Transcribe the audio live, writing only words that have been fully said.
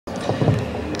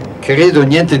Credo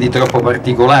niente di troppo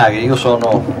particolare. Io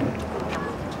sono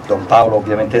Don Paolo,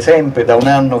 ovviamente sempre, da un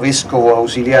anno vescovo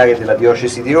ausiliare della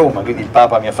diocesi di Roma, quindi il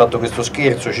Papa mi ha fatto questo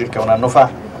scherzo circa un anno fa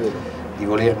di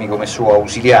volermi come suo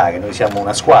ausiliare. Noi siamo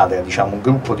una squadra, diciamo un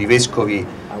gruppo di vescovi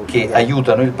che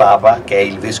aiutano il Papa, che è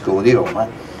il vescovo di Roma,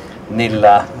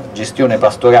 nella gestione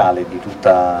pastorale di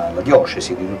tutta la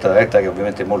diocesi, di tutta la realtà, che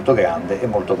ovviamente è molto grande e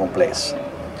molto complessa.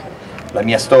 La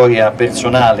mia storia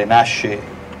personale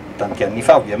nasce tanti anni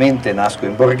fa, ovviamente nasco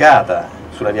in borgata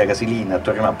sulla via Casilina,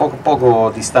 poco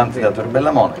distante da Tor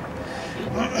Bella Monaca.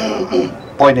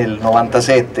 Poi nel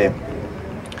 97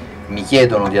 mi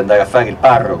chiedono di andare a fare il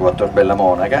parroco a Tor Bella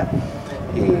Monaca,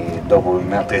 e dopo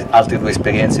altre due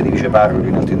esperienze di viceparroco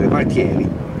in altri due quartieri.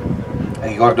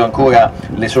 Ricordo ancora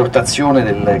l'esortazione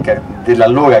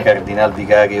dell'allora cardinal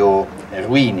vicario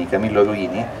Ruini, Camillo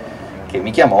Ruini, che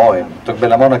mi chiamò, e Tor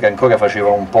Bella Monaca ancora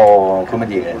faceva un po', come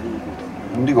dire,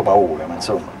 non dico paura, ma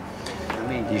insomma,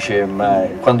 dice, ma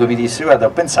quando mi disse guarda, ho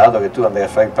pensato che tu andrai a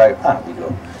fare il parroco,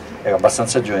 dico, ero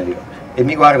abbastanza giovane, dico, e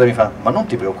mi guarda e mi fa, ma non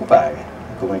ti preoccupare,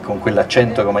 come con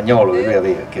quell'accento romagnolo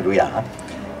che lui ha,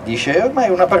 dice, ormai è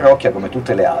una parrocchia come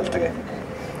tutte le altre.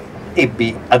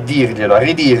 Ebbi a dirglielo, a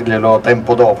ridirglielo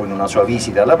tempo dopo in una sua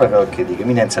visita alla parrocchia, e dico,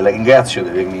 Eminenza, la ringrazio di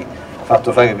avermi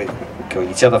fatto fare, che ho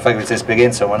iniziato a fare questa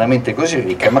esperienza umanamente così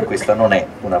ricca, ma questa non è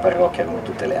una parrocchia come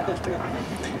tutte le altre.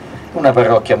 Una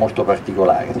parrocchia molto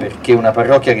particolare, perché è una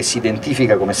parrocchia che si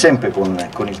identifica come sempre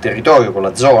con il territorio, con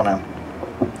la zona,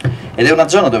 ed è una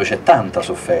zona dove c'è tanta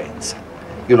sofferenza.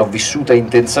 Io l'ho vissuta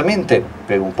intensamente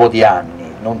per un po' di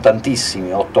anni, non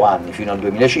tantissimi, 8 anni fino al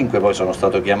 2005, poi sono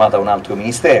stato chiamato a un altro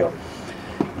ministero,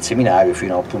 il seminario,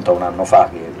 fino appunto a un anno fa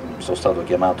che sono stato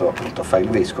chiamato appunto a fare il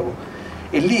vescovo,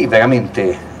 e lì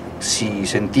veramente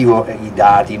sentivo i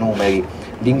dati, i numeri,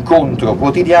 l'incontro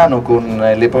quotidiano con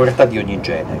le povertà di ogni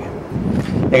genere.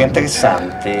 Era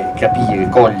interessante capire,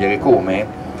 cogliere come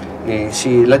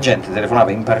la gente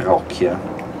telefonava in parrocchia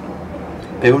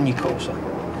per ogni cosa,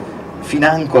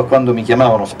 financo a quando mi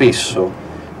chiamavano spesso,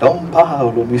 Don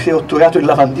Paolo, mi sei otturato il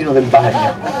lavandino del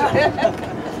bagno.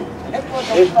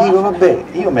 E dico, vabbè,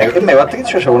 io mi ero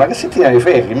attrezzato, avevo una cassettina di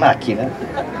ferri in macchina,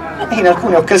 e in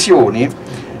alcune occasioni,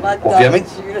 ovviamente,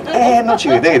 non ci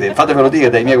vedete, fatevelo dire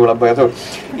dai miei collaboratori,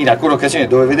 in alcune occasioni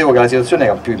dove vedevo che la situazione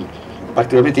era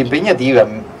particolarmente impegnativa,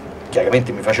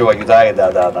 chiaramente mi facevo aiutare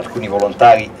da alcuni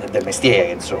volontari del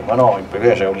mestiere, insomma, no? In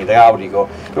particolare c'era un idraulico,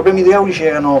 i problemi idraulici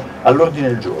erano all'ordine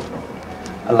del giorno,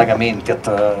 allagamenti,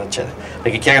 eccetera,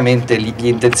 perché chiaramente gli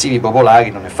intensivi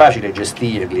popolari non è facile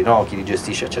gestirli, no? Chi li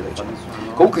gestisce, eccetera, eccetera.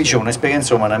 Comunque c'è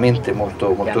un'esperienza umanamente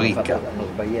molto, molto ricca,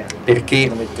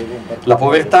 perché la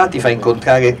povertà ti fa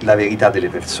incontrare la verità delle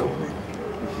persone,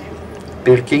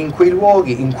 perché in quei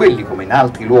luoghi, in quelli come in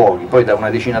altri luoghi, poi da una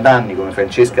decina d'anni, come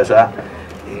Francesca sa,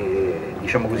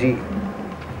 diciamo così,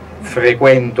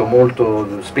 frequento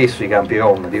molto spesso i campi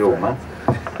rom di Roma,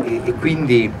 e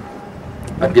quindi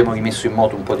abbiamo rimesso in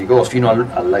moto un po' di cose, fino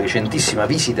alla recentissima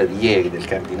visita di ieri del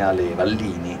cardinale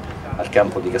Vallini al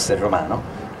campo di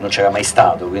Castelromano. Non c'era mai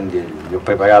stato, quindi gli ho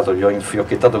preparato, gli ho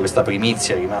infiocchettato questa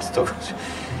primizia, è rimasto così,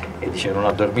 e dice non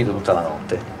ho dormito tutta la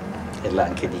notte, e l'ha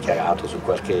anche dichiarato su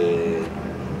qualche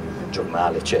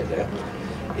giornale, eccetera.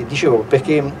 E dicevo,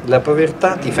 perché la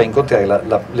povertà ti fa incontrare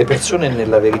le persone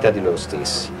nella verità di loro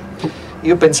stessi.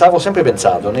 Io ho sempre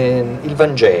pensato, il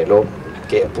Vangelo,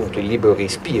 che è appunto il libro che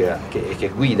ispira,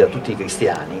 che guida tutti i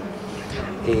cristiani,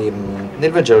 e nel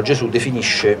Vangelo Gesù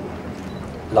definisce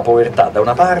la povertà, da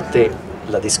una parte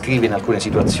la descrive in alcune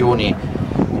situazioni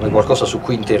come qualcosa su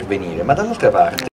cui intervenire, ma dall'altra parte